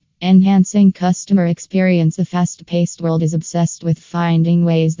Enhancing customer experience. The fast paced world is obsessed with finding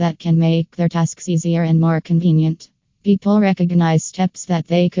ways that can make their tasks easier and more convenient. People recognize steps that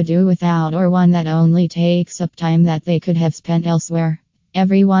they could do without, or one that only takes up time that they could have spent elsewhere.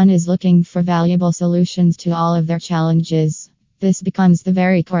 Everyone is looking for valuable solutions to all of their challenges. This becomes the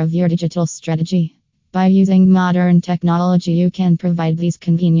very core of your digital strategy. By using modern technology, you can provide these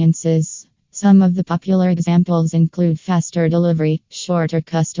conveniences. Some of the popular examples include faster delivery, shorter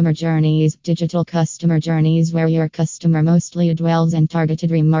customer journeys, digital customer journeys where your customer mostly dwells, and targeted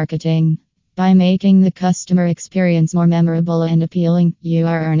remarketing. By making the customer experience more memorable and appealing, you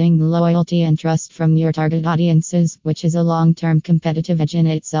are earning loyalty and trust from your target audiences, which is a long-term competitive edge in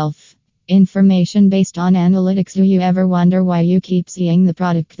itself. Information based on analytics. Do you ever wonder why you keep seeing the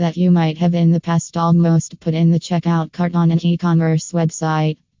product that you might have in the past almost put in the checkout cart on an e-commerce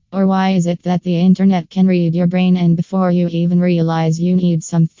website? Or why is it that the internet can read your brain, and before you even realize you need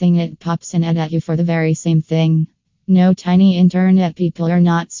something, it pops an ad at you for the very same thing? No, tiny internet people are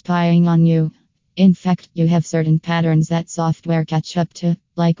not spying on you. In fact, you have certain patterns that software catch up to,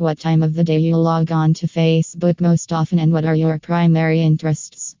 like what time of the day you log on to Facebook most often and what are your primary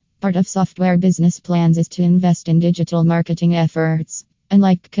interests. Part of software business plans is to invest in digital marketing efforts.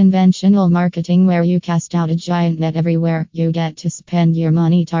 Unlike conventional marketing where you cast out a giant net everywhere, you get to spend your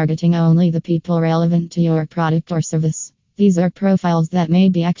money targeting only the people relevant to your product or service. These are profiles that may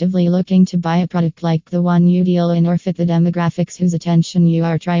be actively looking to buy a product like the one you deal in, or fit the demographics whose attention you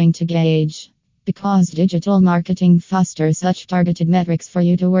are trying to gauge. Because digital marketing fosters such targeted metrics for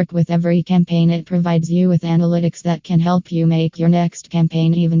you to work with every campaign, it provides you with analytics that can help you make your next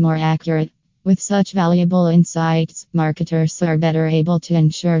campaign even more accurate. With such valuable insights, marketers are better able to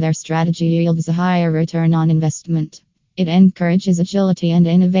ensure their strategy yields a higher return on investment. It encourages agility and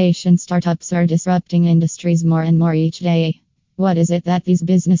innovation. Startups are disrupting industries more and more each day. What is it that these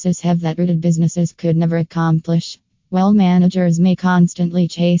businesses have that rooted businesses could never accomplish? Well, managers may constantly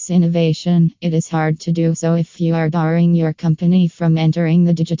chase innovation. It is hard to do so if you are barring your company from entering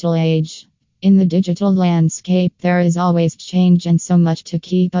the digital age. In the digital landscape, there is always change and so much to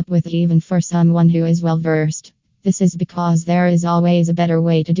keep up with, even for someone who is well versed. This is because there is always a better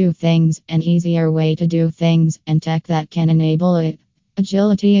way to do things, an easier way to do things, and tech that can enable it.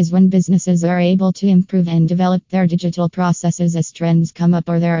 Agility is when businesses are able to improve and develop their digital processes as trends come up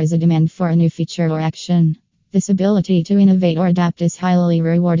or there is a demand for a new feature or action. This ability to innovate or adapt is highly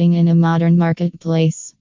rewarding in a modern marketplace.